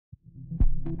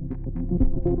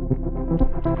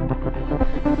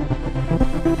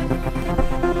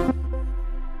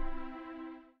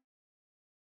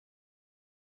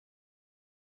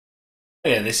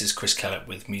Hiya, this is Chris Kellett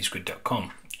with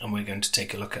MuseGrid.com, and we're going to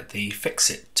take a look at the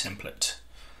Fixit template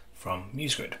from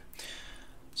MuseGrid.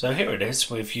 So here it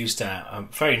is. We've used a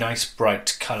very nice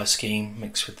bright colour scheme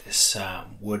mixed with this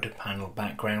wood panel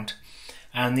background,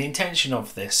 and the intention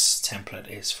of this template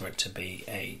is for it to be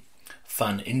a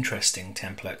fun, interesting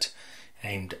template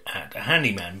aimed at a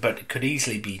handyman, but it could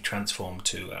easily be transformed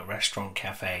to a restaurant,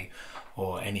 cafe,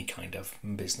 or any kind of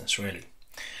business really.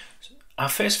 So our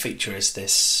first feature is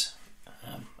this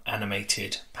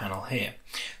animated panel here.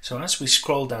 So as we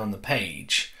scroll down the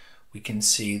page, we can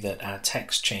see that our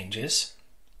text changes,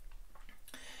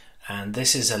 and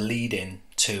this is a lead-in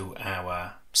to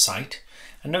our site.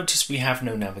 And notice we have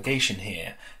no navigation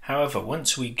here. However,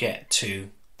 once we get to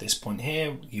this point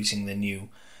here, using the new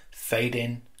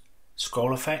fade-in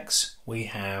scroll effects, we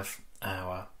have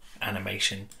our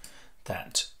animation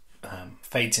that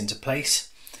fades into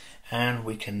place, and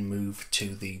we can move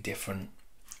to the different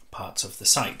parts of the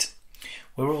site.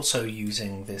 We're also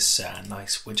using this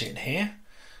nice widget here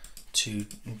to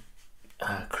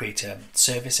create a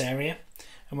service area,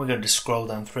 and we're going to scroll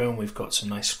down through, and we've got some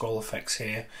nice scroll effects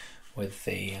here with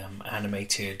the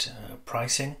animated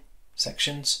pricing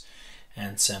sections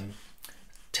and some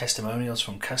testimonials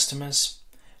from customers,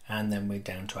 and then we're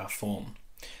down to our form.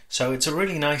 So it's a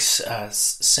really nice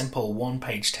simple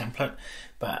one-page template,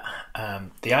 but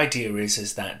the idea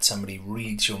is that somebody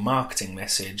reads your marketing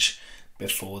message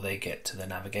before they get to the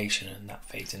navigation, and that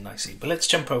fades in nicely. But let's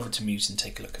jump over to Muse and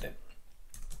take a look at it.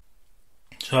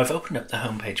 So I've opened up the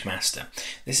homepage master.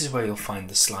 This is where you'll find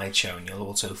the slideshow, and you'll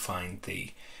also find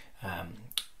the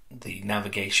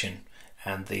navigation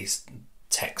and the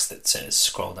text that says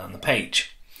scroll down the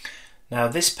page. Now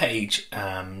this page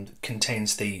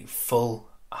contains the full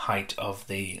height of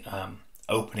the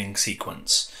opening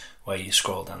sequence where you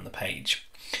scroll down the page,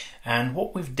 and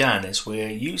what we've done is we're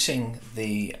using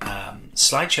the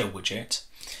slideshow widget,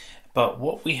 but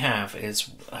what we have is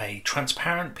a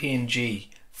transparent PNG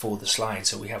for the slides.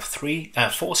 So we have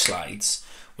four slides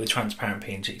with transparent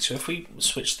PNG. So if we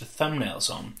switch the thumbnails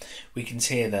on, we can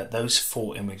see that those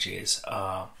 4 images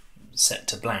are set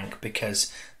to blank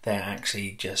because they're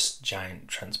actually just giant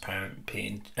transparent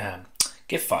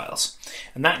GIF files,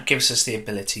 and that gives us the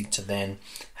ability to then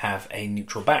have a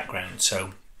neutral background.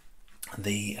 So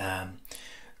the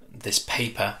this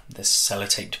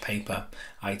sellotaped paper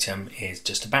item is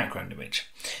just a background image.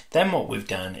 Then what we've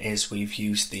done is we've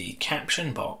used the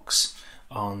caption box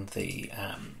on the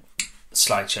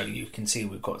slideshow. You can see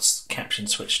we've got caption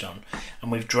switched on, and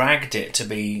we've dragged it to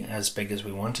be as big as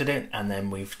we wanted it, and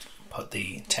then we've put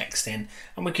the text in,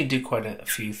 and we can do quite a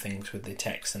few things with the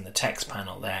text and the text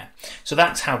panel there. So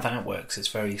that's how that works. It's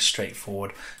very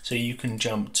straightforward, so you can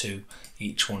jump to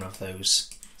each one of those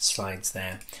slides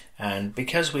there. And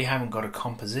because we haven't got a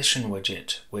composition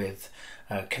widget with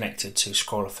connected to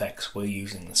scroll effects, we're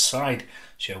using the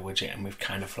slideshow widget, and we've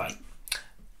kind of like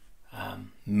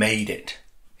made it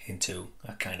into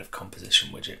a kind of composition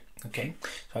widget. Okay,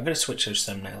 so I'm going to switch those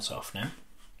thumbnails off now.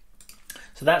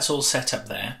 So that's all set up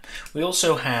there. We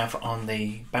also have on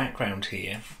the background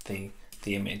here, the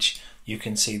image, you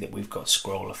can see that we've got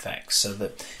scroll effects, so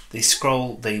that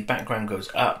the background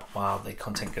goes up while the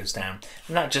content goes down,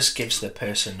 and that just gives the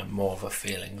person more of a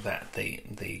feeling that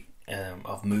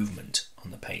of movement on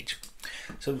the page.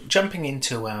 So jumping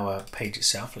into our page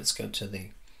itself, let's go to the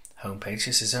home page.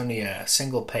 This is only a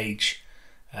single page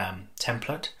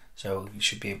template, so you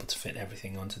should be able to fit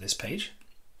everything onto this page.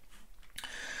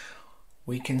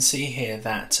 We can see here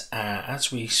that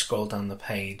as we scroll down the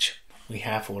page, we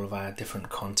have all of our different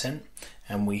content,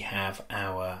 and we have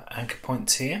our anchor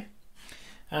points here,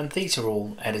 and these are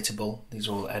all editable. These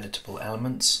are all editable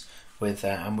elements with,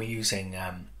 and we're using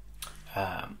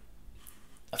a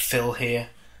fill here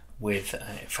with,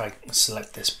 if I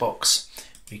select this box,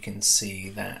 we can see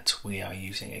that we are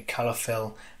using a color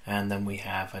fill, and then we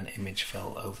have an image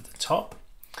fill over the top.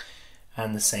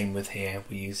 And the same with here,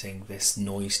 we're using this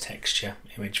noise texture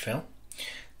image fill.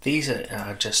 These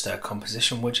are just a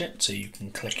composition widget, so you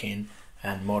can click in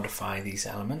and modify these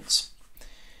elements.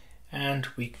 And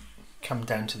we come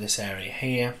down to this area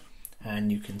here,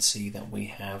 and you can see that we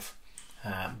have,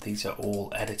 these are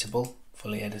all editable,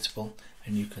 fully editable,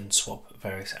 and you can swap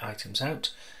various items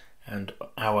out. And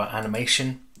our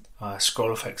animation, our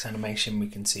scroll effects animation, we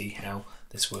can see how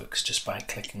this works just by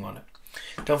clicking on it.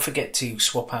 Don't forget to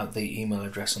swap out the email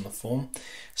address on the form.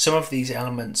 Some of these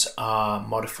elements are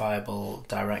modifiable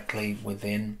directly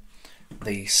within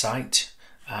the site.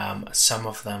 Some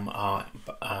of them are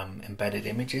embedded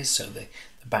images, so the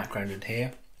background in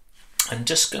here. I'm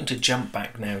just going to jump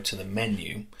back now to the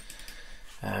menu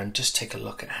and just take a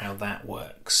look at how that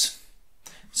works.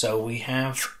 So we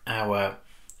have our,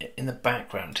 in the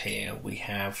background here, we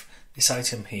have this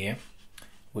item here,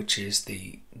 which is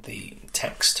the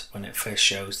text when it first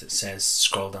shows that says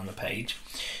scroll down the page.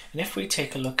 And if we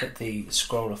take a look at the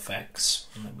scroll effects,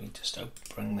 let me just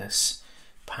bring this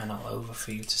panel over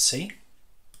for you to see.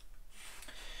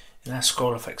 In our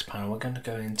scroll effects panel, we're going to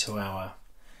go into our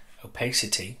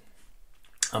opacity,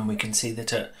 and we can see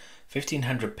that at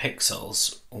 1500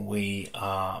 pixels we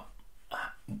are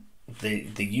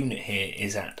the unit here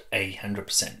is at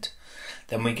 100%.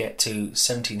 Then we get to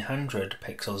 1700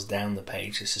 pixels down the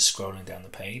page, this is scrolling down the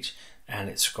page, and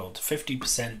it's scrolled to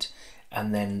 50%,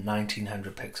 and then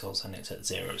 1900 pixels and it's at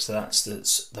 0. So that's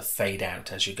the fade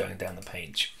out as you're going down the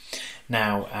page.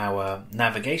 Now our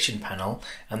navigation panel,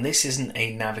 and this isn't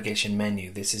a navigation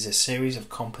menu, this is a series of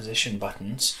composition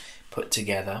buttons put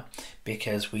together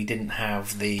because we didn't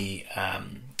have the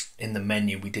in the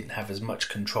menu we didn't have as much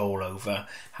control over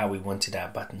how we wanted our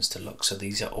buttons to look, so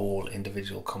these are all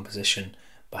individual composition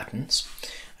buttons.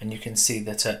 And you can see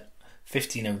that at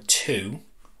 1502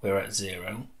 we're at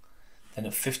 0, then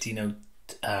at 1502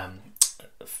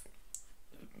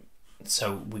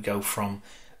 so we go from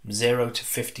 0 to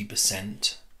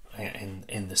 50%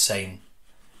 in the same,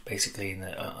 basically in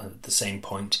the same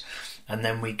point, and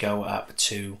then we go up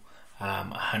to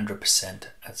 100%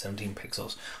 at 17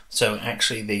 pixels. So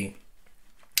actually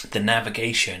the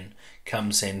navigation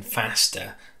comes in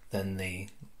faster than the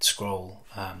scroll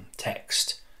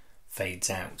text fades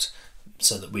out,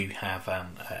 so that we have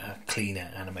a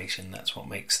cleaner animation. That's what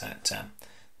makes that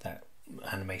that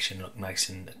animation look nice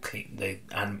and clean.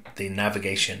 The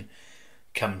navigation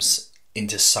comes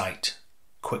into sight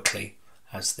quickly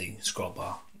as the scroll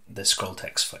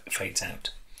text fades out.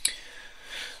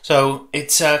 So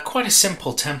it's quite a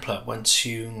simple template once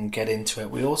you get into it.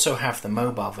 We also have the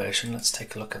mobile version. Let's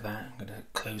take a look at that. I'm going to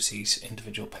close these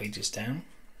individual pages down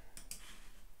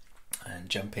and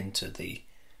jump into the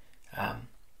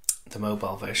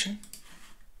mobile version.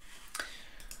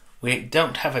 We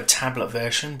don't have a tablet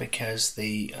version because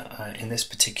in this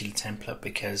particular template,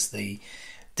 because the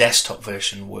desktop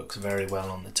version works very well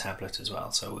on the tablet as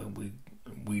well. So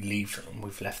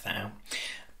we've left that out.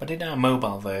 But in our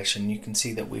mobile version, you can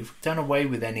see that we've done away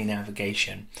with any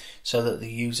navigation, so that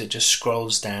the user just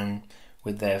scrolls down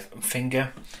with their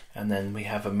finger, and then we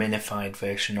have a minified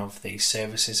version of the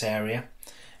services area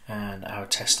and our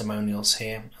testimonials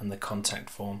here and the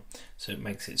contact form, so it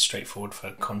makes it straightforward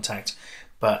for contact.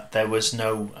 But there was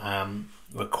no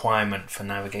requirement for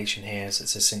navigation here, as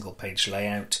it's a single page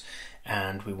layout,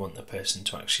 and we want the person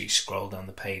to actually scroll down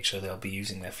the page, so they'll be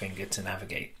using their finger to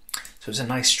navigate. So it's a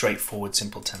nice, straightforward,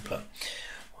 simple template.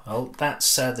 Well,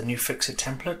 that's the new Fixit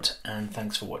template, and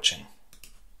thanks for watching.